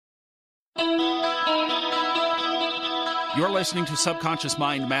You're listening to Subconscious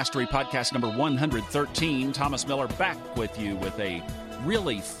Mind Mastery Podcast number 113. Thomas Miller back with you with a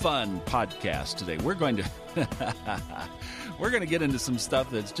really fun podcast today. We're going to get into some stuff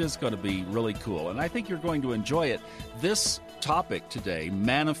that's just going to be really cool, and I think you're going to enjoy it. This topic today,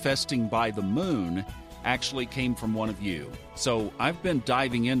 manifesting by the moon, actually came from one of you. So I've been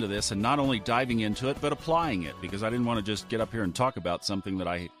diving into this, and not only diving into it, but applying it, because I didn't want to just get up here and talk about something that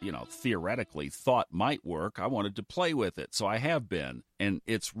I, theoretically thought might work. I wanted to play with it, so I have been, and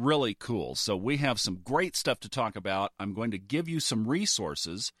it's really cool. So we have some great stuff to talk about. I'm going to give you some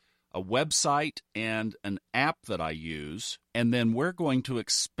resources, a website, and an app that I use, and then we're going to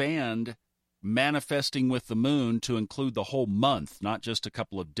expand manifesting with the moon to include the whole month, not just a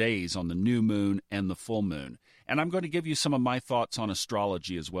couple of days on the new moon and the full moon. And I'm going to give you some of my thoughts on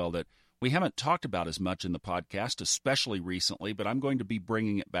astrology as well that we haven't talked about as much in the podcast, especially recently, but I'm going to be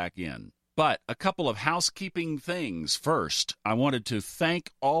bringing it back in. But a couple of housekeeping things. First, I wanted to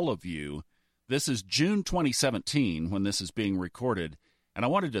thank all of you. This is June 2017 when this is being recorded, and I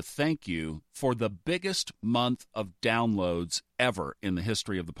wanted to thank you for the biggest month of downloads ever in the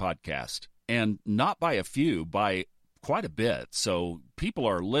history of the podcast. And not by a few, by quite a bit. So people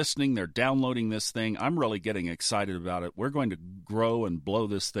are listening, they're downloading this thing. I'm really getting excited about it. We're going to grow and blow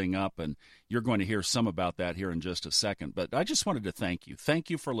this thing up, and you're going to hear some about that here in just a second. But I just wanted to thank you. Thank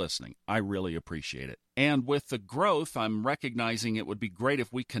you for listening. I really appreciate it. And with the growth, I'm recognizing it would be great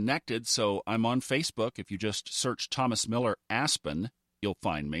if we connected. So I'm on Facebook. If you just search Thomas Miller Aspen, you'll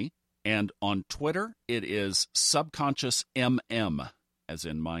find me. And on Twitter, it is Subconscious MM, as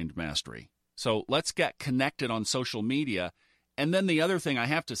in Mind Mastery. So let's get connected on social media. And then the other thing I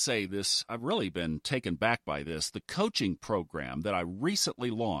have to say, I've really been taken back by this. The coaching program that I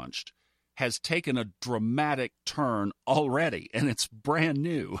recently launched has taken a dramatic turn already, and it's brand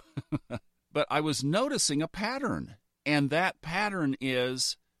new. But I was noticing a pattern, and that pattern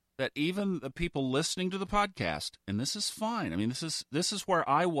is that even the people listening to the podcast, and this is fine. I mean, this is where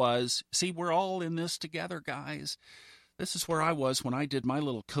I was. See, we're all in this together, guys. This is where I was when I did my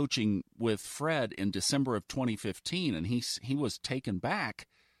little coaching with Fred in December of 2015, and he was taken back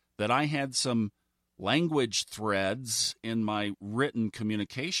that I had some language threads in my written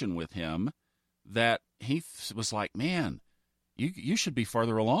communication with him that he was like, man, you should be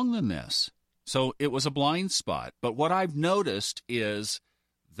farther along than this. So it was a blind spot. But what I've noticed is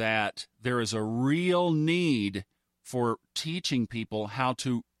that there is a real need for teaching people how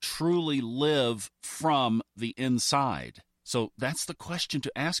to truly live from the inside. So that's the question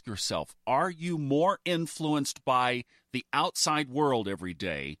to ask yourself. Are you more influenced by the outside world every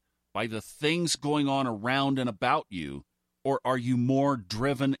day, by the things going on around and about you, or are you more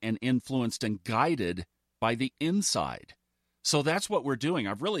driven and influenced and guided by the inside? So that's what we're doing.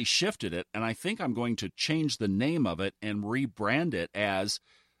 I've really shifted it, and I think I'm going to change the name of it and rebrand it as,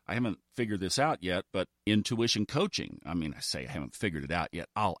 I haven't figured this out yet, but Intuition Coaching. I mean, I say I haven't figured it out yet.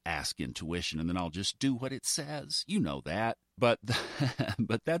 I'll ask Intuition, and then I'll just do what it says. You know that. But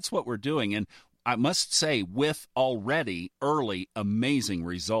that's what we're doing. And I must say, with already early amazing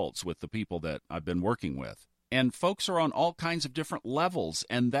results with the people that I've been working with. And folks are on all kinds of different levels,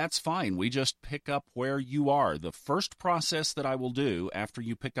 and that's fine. We just pick up where you are. The first process that I will do after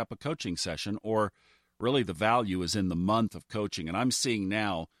you pick up a coaching session, or really the value is in the month of coaching. And I'm seeing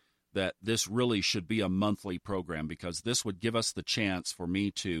now that this really should be a monthly program, because this would give us the chance for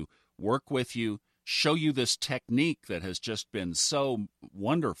me to work with you, show you this technique that has just been so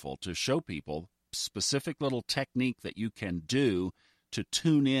wonderful to show people, specific little technique that you can do to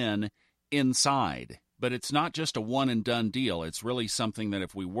tune in inside. But it's not just a one and done deal. It's really something that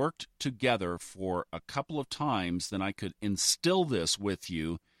if we worked together for a couple of times, then I could instill this with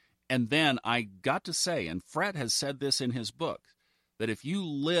you. And then I got to say, and Fred has said this in his book, that if you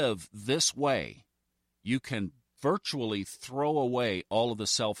live this way, you can virtually throw away all of the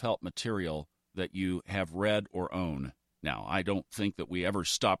self-help material that you have read or own. Now, I don't think that we ever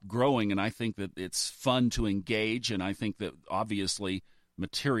stop growing, and I think that it's fun to engage, and I think that obviously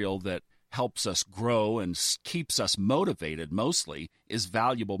material that helps us grow and keeps us motivated mostly is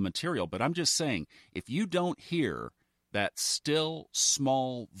valuable material. But I'm just saying, if you don't hear that still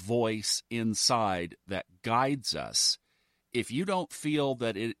small voice inside that guides us, if you don't feel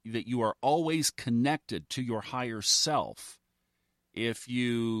that you are always connected to your higher self, if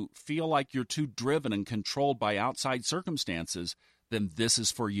you feel like you're too driven and controlled by outside circumstances, then this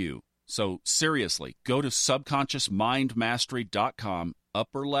is for you. So seriously, go to subconsciousmindmastery.com,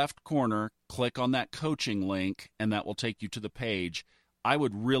 upper left corner, click on that coaching link, and that will take you to the page. I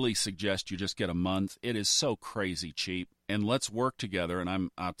would really suggest you just get a month. It is so crazy cheap. and let's work together. And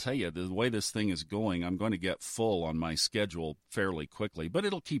I'll tell you, the way this thing is going, I'm going to get full on my schedule fairly quickly, but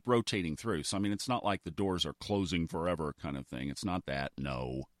it'll keep rotating through. So, I mean, it's not like the doors are closing forever kind of thing. It's not that,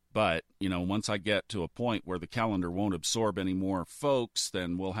 no. But, once I get to a point where the calendar won't absorb any more folks,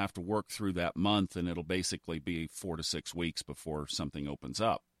 then we'll have to work through that month, and it'll basically be 4 to 6 weeks before something opens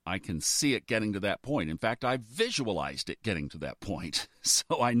up. I can see it getting to that point. In fact, I've visualized it getting to that point,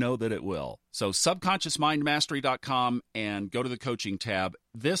 so I know that it will. So subconsciousmindmastery.com and go to the coaching tab.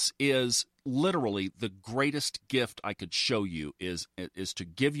 This is literally the greatest gift I could show you is to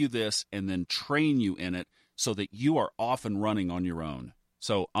give you this and then train you in it so that you are off and running on your own.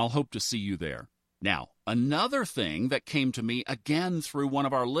 So I'll hope to see you there. Now, another thing that came to me again through one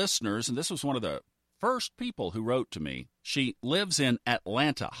of our listeners, and this was one of the first people who wrote to me. She lives in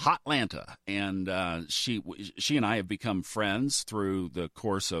Atlanta, Hotlanta, and she and I have become friends through the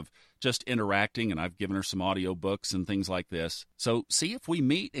course of just interacting, and I've given her some audiobooks and things like this. So see if we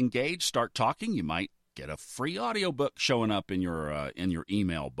meet, engage, start talking. You might get a free audiobook showing up in your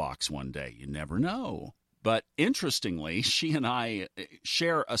email box one day. You never know. But interestingly, she and I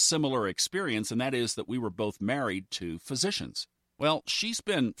share a similar experience, and that is that we were both married to physicians. Well, she's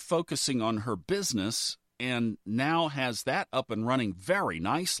been focusing on her business and now has that up and running very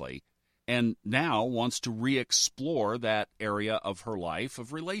nicely, and now wants to re-explore that area of her life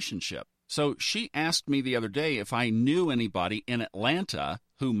of relationship. So she asked me the other day if I knew anybody in Atlanta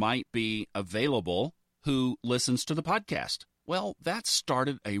who might be available who listens to the podcast. Well, that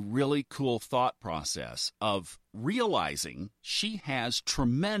started a really cool thought process of realizing she has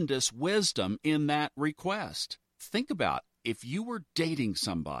tremendous wisdom in that request. Think about if you were dating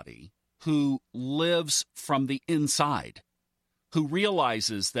somebody who lives from the inside, who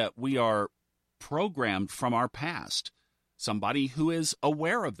realizes that we are programmed from our past, somebody who is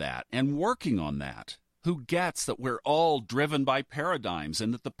aware of that and working on that, who gets that we're all driven by paradigms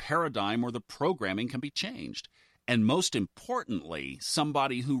and that the paradigm or the programming can be changed. And most importantly,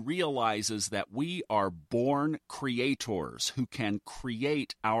 somebody who realizes that we are born creators who can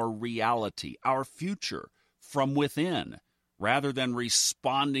create our reality, our future from within, rather than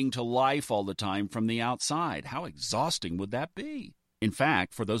responding to life all the time from the outside. How exhausting would that be? In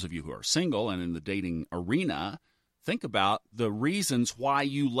fact, for those of you who are single and in the dating arena, think about the reasons why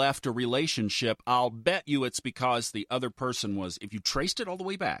you left a relationship. I'll bet you it's because the other person was, if you traced it all the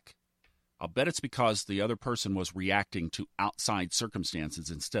way back, I'll bet it's because the other person was reacting to outside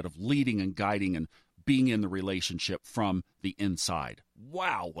circumstances instead of leading and guiding and being in the relationship from the inside.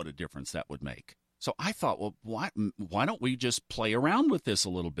 Wow, what a difference that would make. So I thought, well, why don't we just play around with this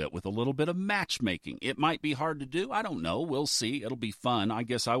a little bit with a little bit of matchmaking? It might be hard to do. I don't know. We'll see. It'll be fun. I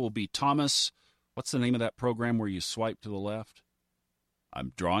guess I will be Thomas. What's the name of that program where you swipe to the left?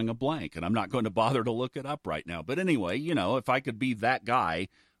 I'm drawing a blank, and I'm not going to bother to look it up right now. But anyway, if I could be that guy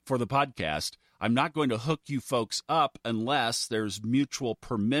for the podcast, I'm not going to hook you folks up unless there's mutual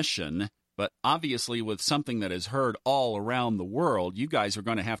permission. But obviously, with something that is heard all around the world, you guys are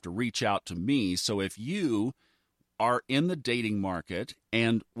going to have to reach out to me. So if you are in the dating market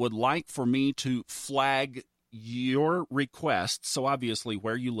and would like for me to flag your requests, so obviously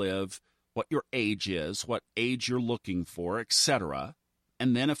where you live, what your age is, what age you're looking for, etc.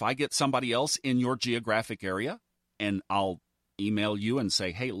 And then if I get somebody else in your geographic area, and I'll email you and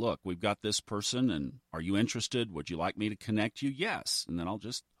say, hey, look, we've got this person, and are you interested? Would you like me to connect you? Yes. And then I'll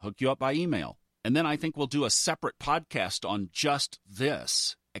just hook you up by email. And then I think we'll do a separate podcast on just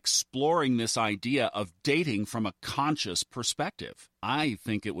this, exploring this idea of dating from a conscious perspective. I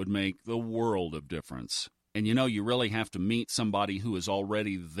think it would make the world of difference. And you really have to meet somebody who is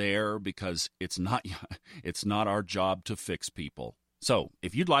already there, because it's not our job to fix people. So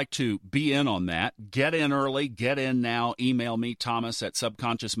if you'd like to be in on that, get in early, get in now. Email me, Thomas at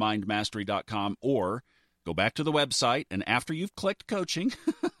subconsciousmindmastery.com, or go back to the website, and after you've clicked coaching,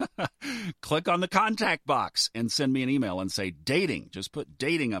 click on the contact box and send me an email and say dating. Just put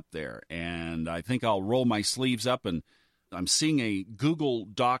dating up there, and I think I'll roll my sleeves up, and I'm seeing a Google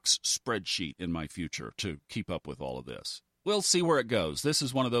Docs spreadsheet in my future to keep up with all of this. We'll see where it goes. This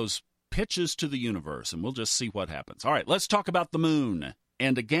is one of those pitches to the universe, and we'll just see what happens. All right, let's talk about the moon.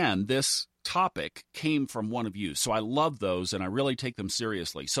 And again, this topic came from one of you, so I love those, and I really take them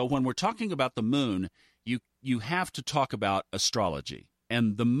seriously. So when we're talking about the moon, you have to talk about astrology.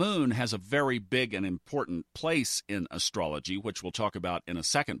 And the moon has a very big and important place in astrology, which we'll talk about in a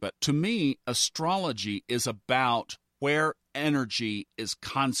second. But to me, astrology is about where energy is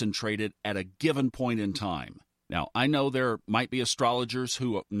concentrated at a given point in time. Now, I know there might be astrologers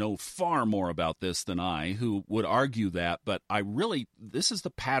who know far more about this than I, who would argue that, but this is the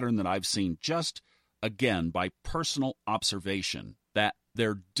pattern that I've seen just again, by personal observation, that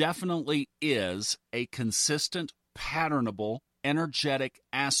there definitely is a consistent, patternable, energetic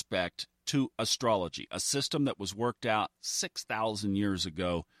aspect to astrology, a system that was worked out 6,000 years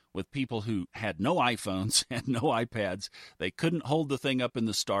ago with people who had no iPhones and no iPads. They couldn't hold the thing up in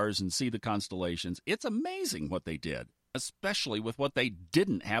the stars and see the constellations. It's amazing what they did, especially with what they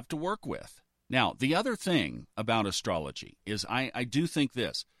didn't have to work with. Now, the other thing about astrology is I do think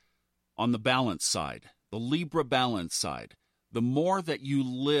this. On the balance side, the Libra balance side, the more that you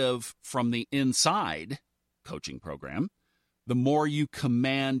live from the inside, coaching program, the more you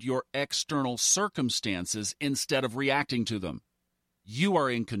command your external circumstances instead of reacting to them. You are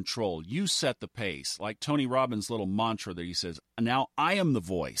in control. You set the pace. Like Tony Robbins' little mantra that he says, now I am the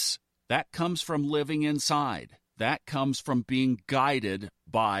voice. That comes from living inside. That comes from being guided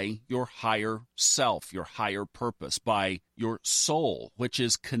by your higher self, your higher purpose, by your soul, which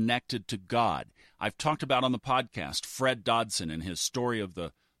is connected to God. I've talked about on the podcast Fred Dodson and his story of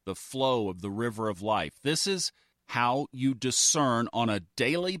the flow of the river of life. This is how you discern on a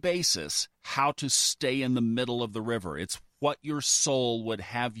daily basis how to stay in the middle of the river. It's what your soul would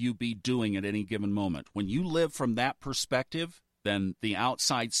have you be doing at any given moment. When you live from that perspective, then the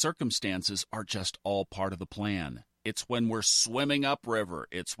outside circumstances are just all part of the plan. It's when we're swimming upriver.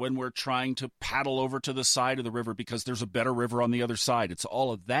 It's when we're trying to paddle over to the side of the river because there's a better river on the other side. It's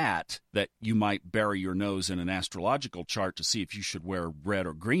all of that you might bury your nose in an astrological chart to see if you should wear red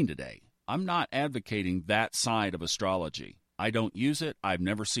or green today. I'm not advocating that side of astrology. I don't use it. I've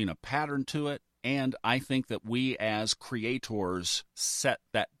never seen a pattern to it. And I think that we as creators set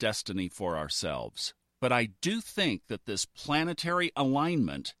that destiny for ourselves. But I do think that this planetary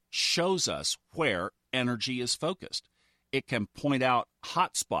alignment shows us where energy is focused. It can point out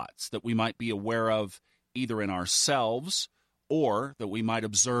hot spots that we might be aware of either in ourselves or that we might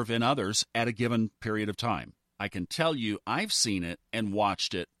observe in others at a given period of time. I can tell you I've seen it and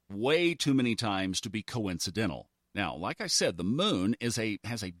watched it way too many times to be coincidental. Now, like I said, the moon has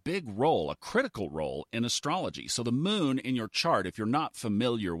a big role, a critical role in astrology. So the moon in your chart, if you're not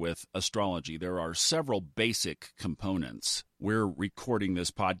familiar with astrology, there are several basic components. We're recording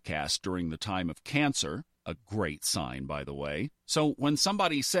this podcast during the time of Cancer, a great sign, by the way. So when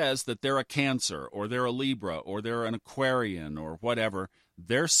somebody says that they're a Cancer or they're a Libra or they're an Aquarian or whatever,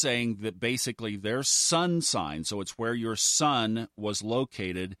 they're saying that basically their sun sign, so it's where your sun was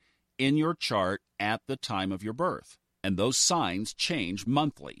located in your chart at the time of your birth. And those signs change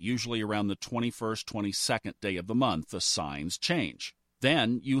monthly. Usually around the 21st, 22nd day of the month, the signs change.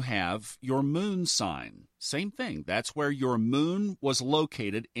 Then you have your moon sign. Same thing. That's where your moon was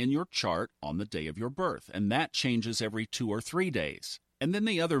located in your chart on the day of your birth. And that changes every 2 or 3 days. And then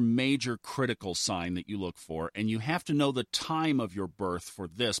the other major critical sign that you look for, and you have to know the time of your birth for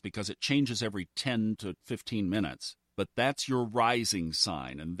this because it changes every 10 to 15 minutes. But that's your rising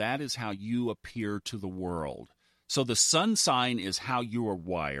sign, and that is how you appear to the world. So the sun sign is how you are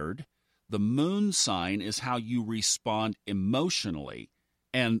wired. The moon sign is how you respond emotionally.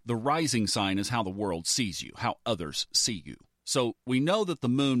 And the rising sign is how the world sees you, how others see you. So we know that the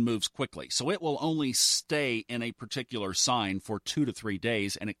moon moves quickly, so it will only stay in a particular sign for 2 to 3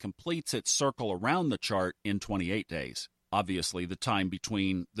 days, and it completes its circle around the chart in 28 days. Obviously, the time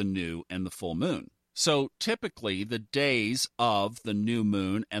between the new and the full moon. So typically, the days of the new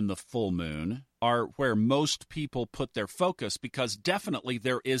moon and the full moon are where most people put their focus because definitely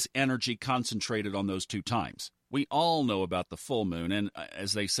there is energy concentrated on those 2 times. We all know about the full moon, and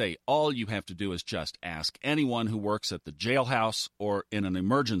as they say, all you have to do is just ask anyone who works at the jailhouse or in an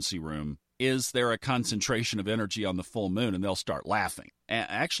emergency room, is there a concentration of energy on the full moon? And they'll start laughing.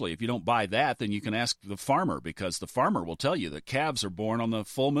 Actually, if you don't buy that, then you can ask the farmer, because the farmer will tell you that calves are born on the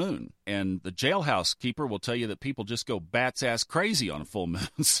full moon. And the jailhouse keeper will tell you that people just go bat's ass crazy on a full moon.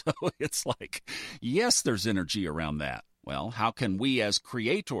 So it's like, yes, there's energy around that. Well, how can we as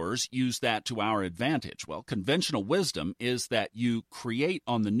creators use that to our advantage? Well, conventional wisdom is that you create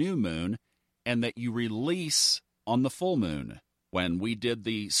on the new moon and that you release on the full moon. When we did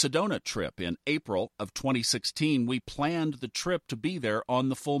the Sedona trip in April of 2016, we planned the trip to be there on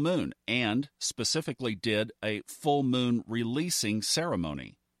the full moon and specifically did a full moon releasing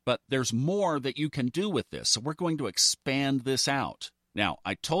ceremony. But there's more that you can do with this, so we're going to expand this out. Now,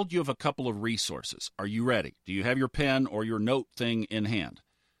 I told you of a couple of resources. Are you ready? Do you have your pen or your note thing in hand?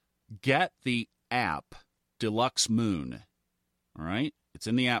 Get the app Deluxe Moon. All right? It's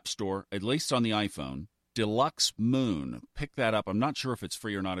in the App Store, at least on the iPhone. Deluxe Moon. Pick that up. I'm not sure if it's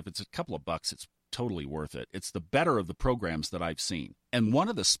free or not. If it's a couple of bucks, it's totally worth it. It's the better of the programs that I've seen. And one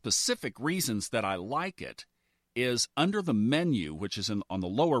of the specific reasons that I like it is under the menu, which is on the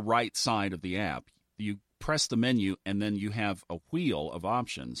lower right side of the app, you press the menu, and then you have a wheel of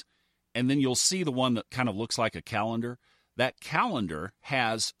options. And then you'll see the one that kind of looks like a calendar. That calendar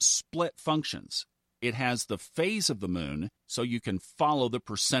has split functions. It has the phase of the moon, so you can follow the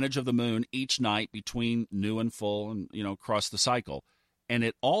percentage of the moon each night between new and full and, across the cycle. And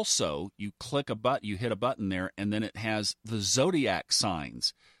it also, you click a button, you hit a button there, and then it has the zodiac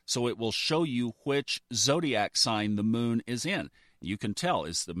signs. So it will show you which zodiac sign the moon is in. You can tell,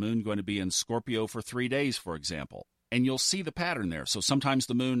 is the moon going to be in Scorpio for 3 days, for example? And you'll see the pattern there. So sometimes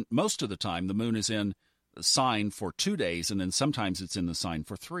the moon, most of the time, the moon is in the sign for 2 days, and then sometimes it's in the sign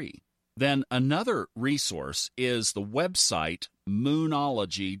for 3. Then another resource is the website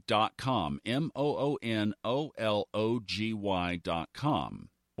moonology.com, moonology.com.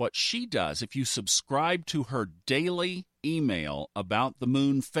 What she does, if you subscribe to her daily email about the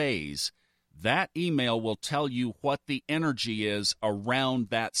moon phase, that email will tell you what the energy is around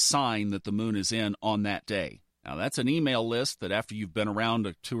that sign that the moon is in on that day. Now, that's an email list that after you've been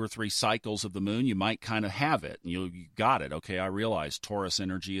around 2 or 3 cycles of the moon, you might kind of have it. You got it. Okay, I realize Taurus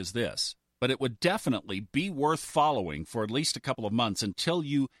energy is this. But it would definitely be worth following for at least a couple of months until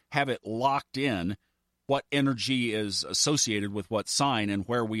you have it locked in what energy is associated with what sign and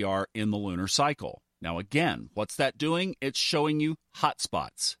where we are in the lunar cycle. Now, again, what's that doing? It's showing you hot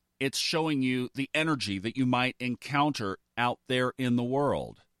spots. It's showing you the energy that you might encounter out there in the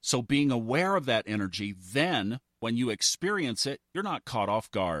world. So being aware of that energy, then when you experience it, you're not caught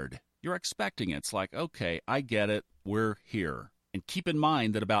off guard. You're expecting it. It's like, okay, I get it. We're here. And keep in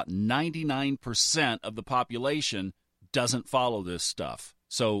mind that about 99% of the population doesn't follow this stuff.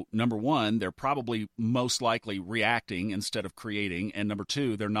 So, number one, they're probably most likely reacting instead of creating. And number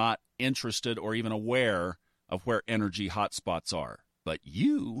two, they're not interested or even aware of where energy hotspots are. But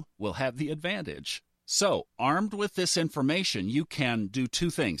you will have the advantage. So, armed with this information, you can do 2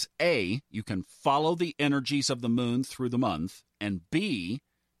 things. A, you can follow the energies of the moon through the month. And B,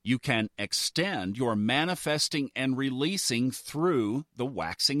 you can extend your manifesting and releasing through the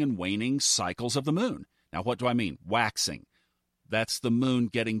waxing and waning cycles of the moon. Now, what do I mean? Waxing. That's the moon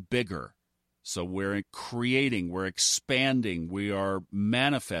getting bigger. So we're creating, we're expanding, we are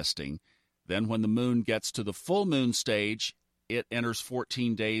manifesting. Then when the moon gets to the full moon stage, it enters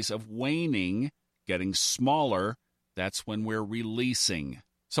 14 days of waning, getting smaller. That's when we're releasing.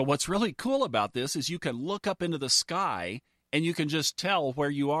 So what's really cool about this is you can look up into the sky and you can just tell where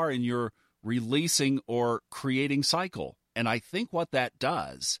you are in your releasing or creating cycle. And I think what that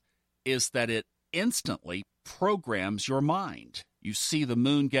does is that it instantly programs your mind. You see the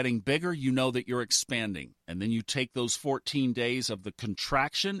moon getting bigger, you know that you're expanding. And then you take those 14 days of the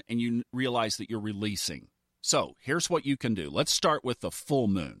contraction and you realize that you're releasing. So here's what you can do. Let's start with the full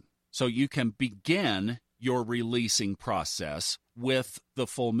moon. So you can begin your releasing process with the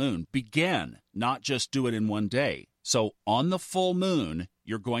full moon. Begin, not just do it in one day. So on the full moon,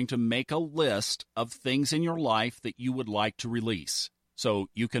 you're going to make a list of things in your life that you would like to release. So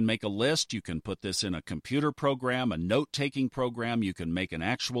you can make a list. You can put this in a computer program, a note-taking program. You can make an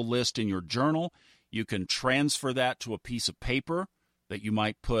actual list in your journal. You can transfer that to a piece of paper that you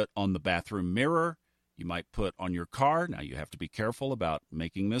might put on the bathroom mirror. You might put on your car. Now, you have to be careful about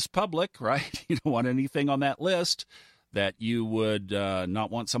making this public, right? You don't want anything on that list that you would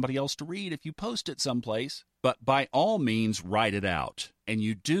not want somebody else to read if you post it someplace. But by all means, write it out. And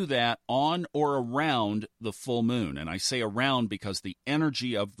you do that on or around the full moon. And I say around because the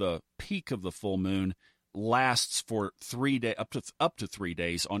energy of the peak of the full moon lasts for 3 days, up to 3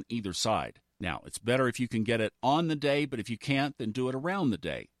 days on either side. Now, it's better if you can get it on the day, but if you can't, then do it around the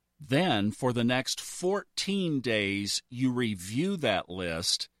day. Then, for the next 14 days, you review that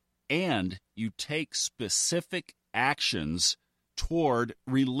list and you take specific actions toward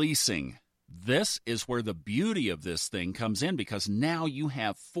releasing. This is where the beauty of this thing comes in, because now you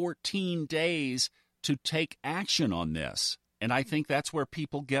have 14 days to take action on this. And I think that's where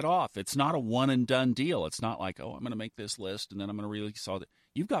people get off. It's not a one-and-done deal. It's not like, oh, I'm going to make this list and then I'm going to release all that.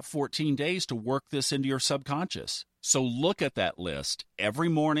 You've got 14 days to work this into your subconscious. So look at that list every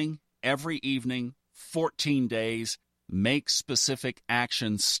morning, every evening, 14 days. Make specific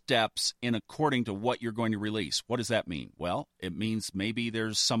action steps in according to what you're going to release. What does that mean? Well, it means maybe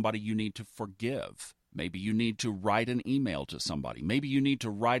there's somebody you need to forgive. Maybe you need to write an email to somebody. Maybe you need to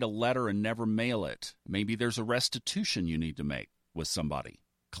write a letter and never mail it. Maybe there's a restitution you need to make with somebody.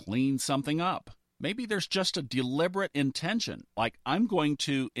 Clean something up. Maybe there's just a deliberate intention, like I'm going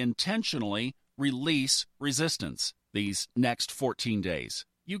to intentionally release resistance these next 14 days.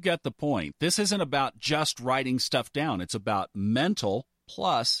 You get the point. This isn't about just writing stuff down. It's about mental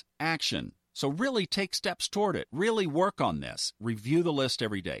plus action. So really take steps toward it. Really work on this. Review the list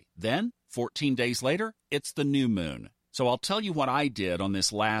every day. Then, 14 days later, it's the new moon. So I'll tell you what I did on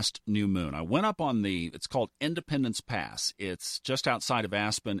this last new moon. I went up on it's called Independence Pass. It's just outside of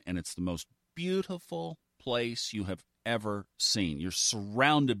Aspen, and it's the most beautiful place you have ever seen. You're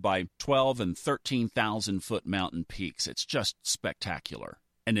surrounded by 12 and 13,000 foot mountain peaks. It's just spectacular.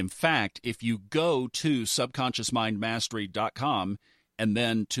 And in fact, if you go to subconsciousmindmastery.com and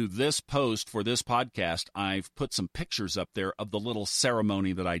then to this post for this podcast, I've put some pictures up there of the little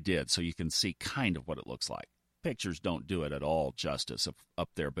ceremony that I did so you can see kind of what it looks like. Pictures don't do it at all justice up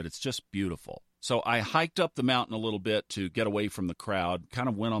there, but it's just beautiful. So I hiked up the mountain a little bit to get away from the crowd, kind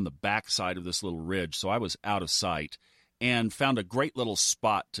of went on the backside of this little ridge, so I was out of sight, and found a great little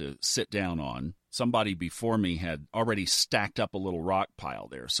spot to sit down on. Somebody before me had already stacked up a little rock pile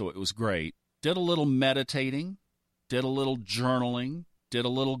there, so it was great. Did a little meditating, did a little journaling, did a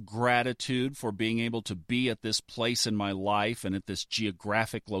little gratitude for being able to be at this place in my life and at this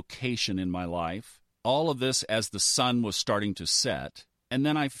geographic location in my life. All of this as the sun was starting to set. And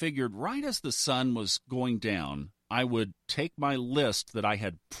then I figured right as the sun was going down, I would take my list that I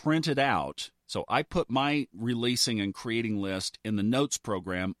had printed out. So I put my releasing and creating list in the notes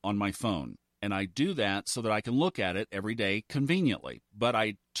program on my phone. And I do that so that I can look at it every day conveniently. But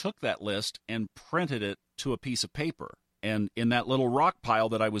I took that list and printed it to a piece of paper. And in that little rock pile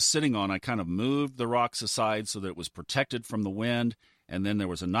that I was sitting on, I kind of moved the rocks aside so that it was protected from the wind. And then there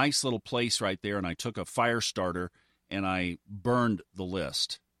was a nice little place right there, and I took a fire starter and I burned the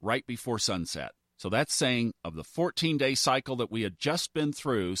list right before sunset. So that's saying of the 14-day cycle that we had just been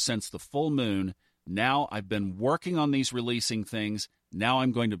through since the full moon, now I've been working on these releasing things. Now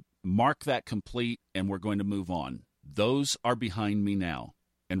I'm going to mark that complete, and we're going to move on. Those are behind me now,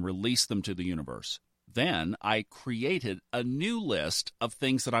 and release them to the universe. Then I created a new list of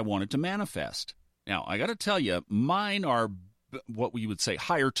things that I wanted to manifest. Now, I got to tell you, mine are what we would say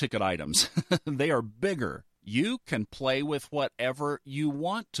higher ticket items. They are bigger. You can play with whatever you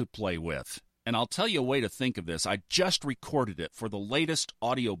want to play with. And I'll tell you a way to think of this. I just recorded it for the latest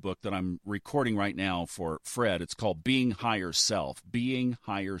audiobook that I'm recording right now for Fred. It's called Being Higher Self. Being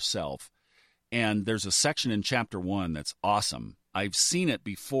Higher Self. And there's a section in chapter 1 that's awesome. I've seen it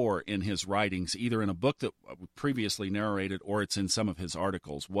before in his writings, either in a book that previously narrated or it's in some of his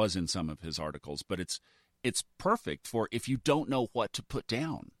articles, was in some of his articles. But it's perfect for if you don't know what to put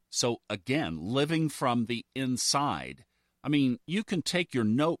down. So again, living from the inside. I mean, you can take your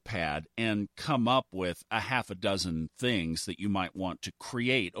notepad and come up with a half a dozen things that you might want to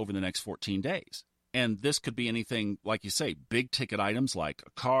create over the next 14 days. And this could be anything, like you say, big ticket items like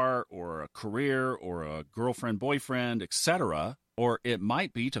a car or a career or a girlfriend, boyfriend, etc. Or it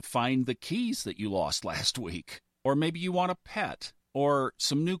might be to find the keys that you lost last week. Or maybe you want a pet. Or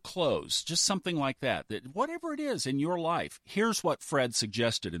some new clothes, just something like that. Whatever it is in your life, here's what Fred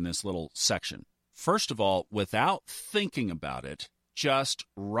suggested in this little section. First of all, without thinking about it, just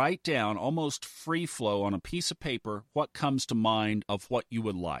write down, almost free flow on a piece of paper, what comes to mind of what you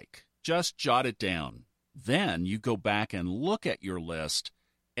would like. Just jot it down. Then you go back and look at your list,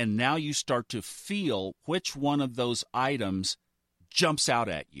 and now you start to feel which one of those items jumps out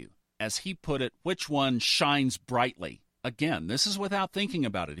at you. As he put it, which one shines brightly. Again, this is without thinking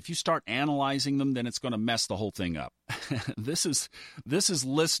about it. If you start analyzing them, then it's going to mess the whole thing up. This is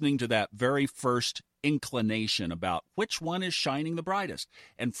listening to that very first inclination about which one is shining the brightest.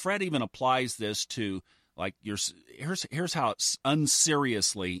 And Fred even applies this to, like, here's how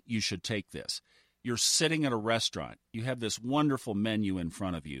unseriously you should take this. You're sitting at a restaurant. You have this wonderful menu in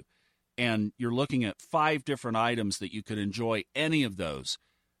front of you, and you're looking at 5 different items that you could enjoy any of those,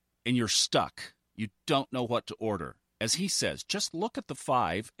 and you're stuck. You don't know what to order. As he says, just look at the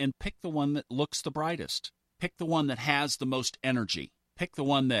 5 and pick the one that looks the brightest. Pick the one that has the most energy. Pick the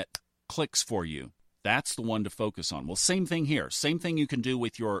one that clicks for you. That's the one to focus on. Well, same thing here. Same thing you can do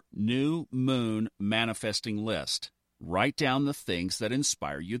with your new moon manifesting list. Write down the things that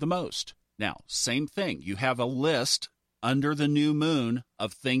inspire you the most. Now, same thing. You have a list under the new moon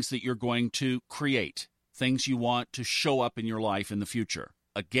of things that you're going to create, things you want to show up in your life in the future.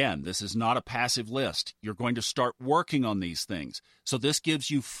 Again, this is not a passive list. You're going to start working on these things. So this gives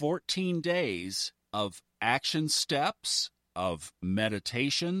you 14 days of action steps, of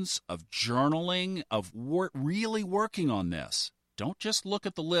meditations, of journaling, of really working on this. Don't just look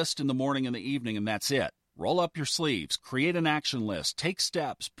at the list in the morning and the evening and that's it. Roll up your sleeves, create an action list, take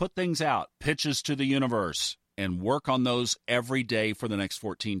steps, put things out, pitches to the universe, and work on those every day for the next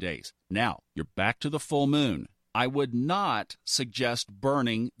 14 days. Now, you're back to the full moon. I would not suggest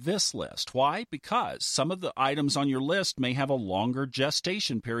burning this list. Why? Because some of the items on your list may have a longer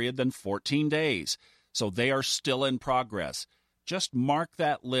gestation period than 14 days. So they are still in progress. just mark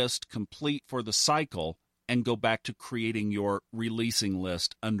that list complete for the cycle and go back to creating your releasing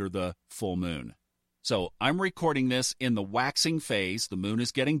list under the full moon. So I'm recording this in the waxing phase. The moon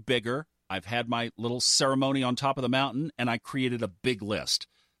is getting bigger. I've had my little ceremony on top of the mountain, and I created a big list.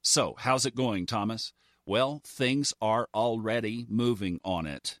 So how's it going, Thomas? Well, things are already moving on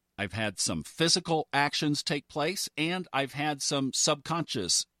it. I've had some physical actions take place, and I've had some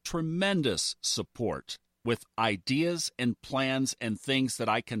subconscious, tremendous support with ideas and plans and things that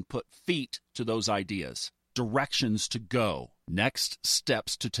I can put feet to those ideas, directions to go, next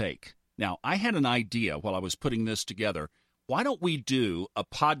steps to take. Now, I had an idea while I was putting this together. Why don't we do a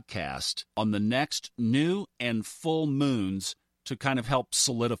podcast on the next new and full moons to kind of help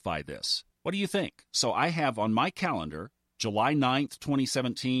solidify this? What do you think? So I have on my calendar July 9th,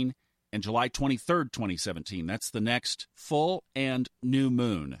 2017 and July 23rd, 2017. That's the next full and new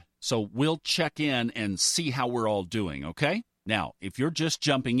moon. So we'll check in and see how we're all doing, okay? Now, if you're just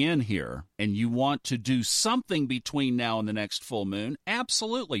jumping in here and you want to do something between now and the next full moon,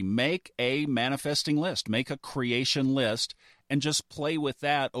 absolutely make a manifesting list, make a creation list, and just play with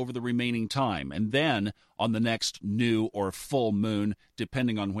that over the remaining time. And then on the next new or full moon,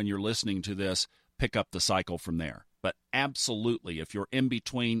 depending on when you're listening to this, pick up the cycle from there. But absolutely, if you're in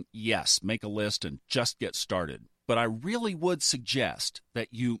between, yes, make a list and just get started. But I really would suggest that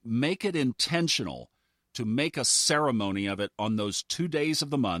you make it intentional to make a ceremony of it on those 2 days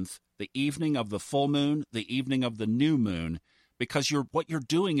of the month, the evening of the full moon, the evening of the new moon, because what you're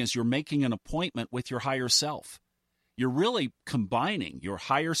doing is you're making an appointment with your higher self. You're really combining your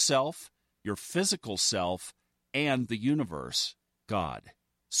higher self, your physical self, and the universe, God.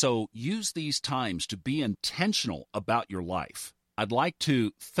 So use these times to be intentional about your life. I'd like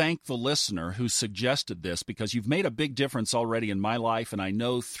to thank the listener who suggested this because you've made a big difference already in my life, and I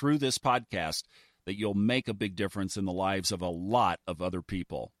know through this podcast that you'll make a big difference in the lives of a lot of other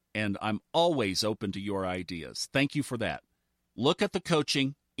people. And I'm always open to your ideas. Thank you for that. Look at the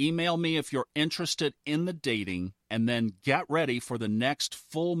coaching. Email me if you're interested in the dating, and then get ready for the next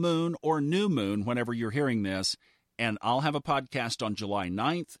full moon or new moon whenever you're hearing this. And I'll have a podcast on July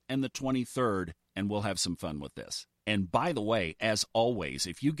 9th and the 23rd, and we'll have some fun with this. And by the way, as always,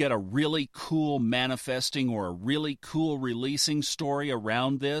 if you get a really cool manifesting or a really cool releasing story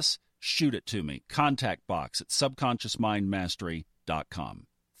around this, shoot it to me. Contact box at subconsciousmindmastery.com.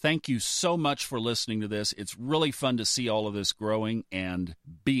 Thank you so much for listening to this. It's really fun to see all of this growing, and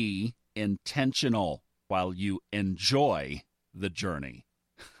be intentional while you enjoy the journey.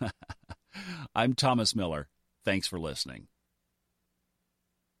 I'm Thomas Miller. Thanks for listening.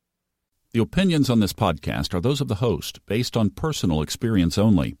 The opinions on this podcast are those of the host, based on personal experience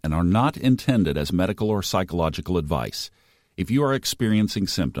only, and are not intended as medical or psychological advice. If you are experiencing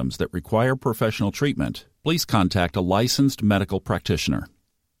symptoms that require professional treatment, please contact a licensed medical practitioner.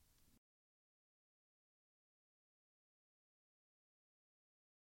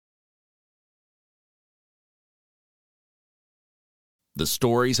 The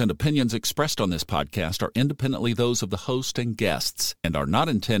stories and opinions expressed on this podcast are independently those of the host and guests and are not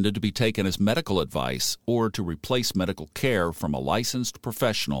intended to be taken as medical advice or to replace medical care from a licensed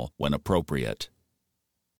professional when appropriate.